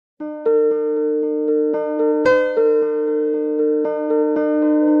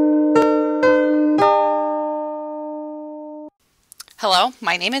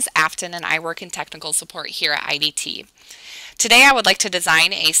my name is Afton and I work in technical support here at IDT. Today I would like to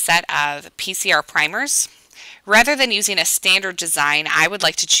design a set of PCR primers. Rather than using a standard design, I would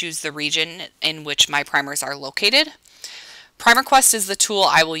like to choose the region in which my primers are located. PrimerQuest is the tool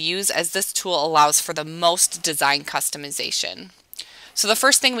I will use, as this tool allows for the most design customization. So the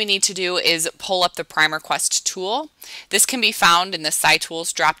first thing we need to do is pull up the PrimerQuest tool. This can be found in the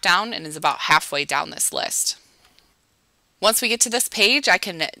SciTools dropdown and is about halfway down this list. Once we get to this page, I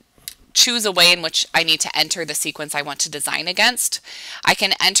can choose a way in which I need to enter the sequence I want to design against. I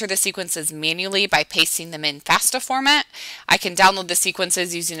can enter the sequences manually by pasting them in FASTA format. I can download the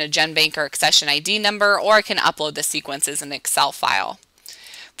sequences using a GenBank or accession ID number, or I can upload the sequences in an Excel file.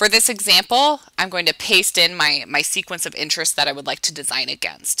 For this example, I'm going to paste in my sequence of interest that I would like to design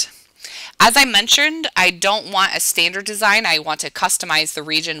against. As I mentioned, I don't want a standard design. I want to customize the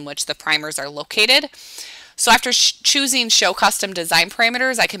region in which the primers are located. So after choosing Show Custom Design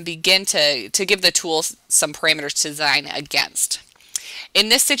Parameters, I can begin to give the tool some parameters to design against. In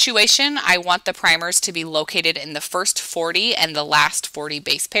this situation, I want the primers to be located in the first 40 and the last 40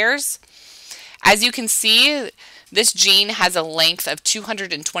 base pairs. As you can see, this gene has a length of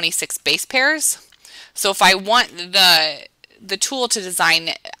 226 base pairs. So if I want the tool to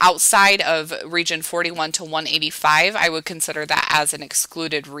design outside of region 41 to 185, I would consider that as an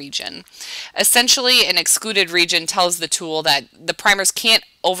excluded region. Essentially, an excluded region tells the tool that the primers can't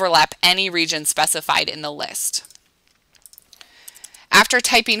overlap any region specified in the list. After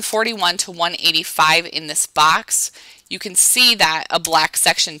typing 41 to 185 in this box, you can see that a black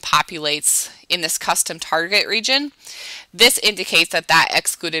section populates in this custom target region. This indicates that that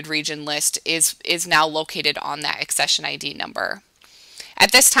excluded region list is now located on that accession ID number.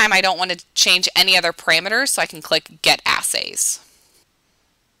 At this time, I don't want to change any other parameters, so I can click Get Assays.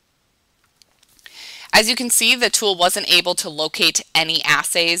 As you can see, the tool wasn't able to locate any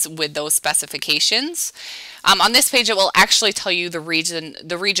assays with those specifications. On this page, it will actually tell you the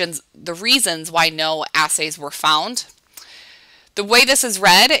reasons why no assays were found. The way this is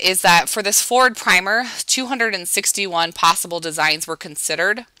read is that for this forward primer, 261 possible designs were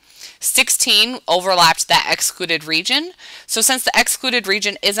considered. 16 overlapped that excluded region. So since the excluded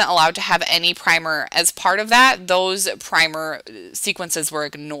region isn't allowed to have any primer as part of that, those primer sequences were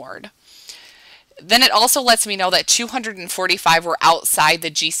ignored. Then it also lets me know that 245 were outside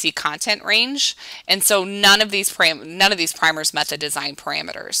the GC content range, and so none of these primers met the design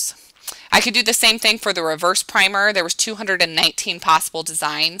parameters. I could do the same thing for the reverse primer. There was 219 possible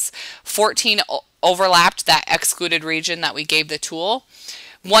designs. 14 overlapped that excluded region that we gave the tool.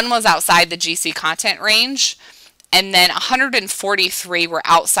 One was outside the GC content range, and then 143 were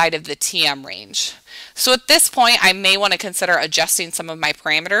outside of the TM range. So at this point, I may want to consider adjusting some of my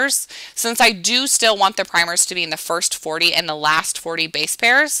parameters. Since I do still want the primers to be in the first 40 and the last 40 base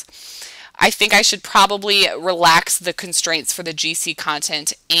pairs, I think I should probably relax the constraints for the GC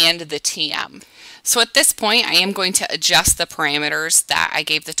content and the TM. So at this point, I am going to adjust the parameters that I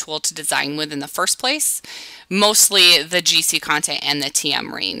gave the tool to design with in the first place, mostly the GC content and the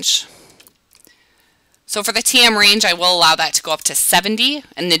TM range. So for the TM range, I will allow that to go up to 70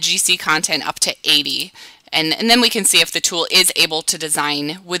 and the GC content up to 80. And then we can see if the tool is able to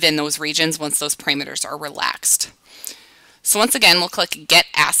design within those regions once those parameters are relaxed. So once again, we'll click Get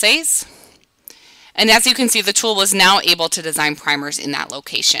Assays. And as you can see, the tool was now able to design primers in that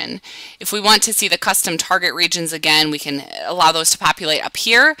location. If we want to see the custom target regions again, we can allow those to populate up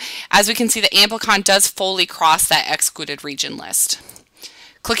here. As we can see, the amplicon does fully cross that excluded region list.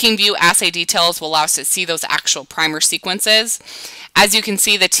 Clicking View Assay Details will allow us to see those actual primer sequences. As you can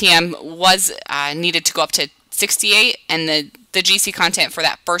see, the TM was needed to go up to 68, and the GC content for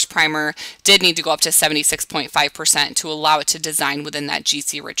that first primer did need to go up to 76.5% to allow it to design within that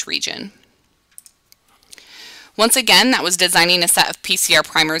GC-rich region. Once again, that was designing a set of PCR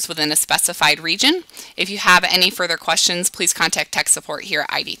primers within a specified region. If you have any further questions, please contact tech support here at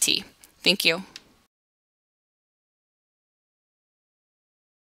IDT. Thank you.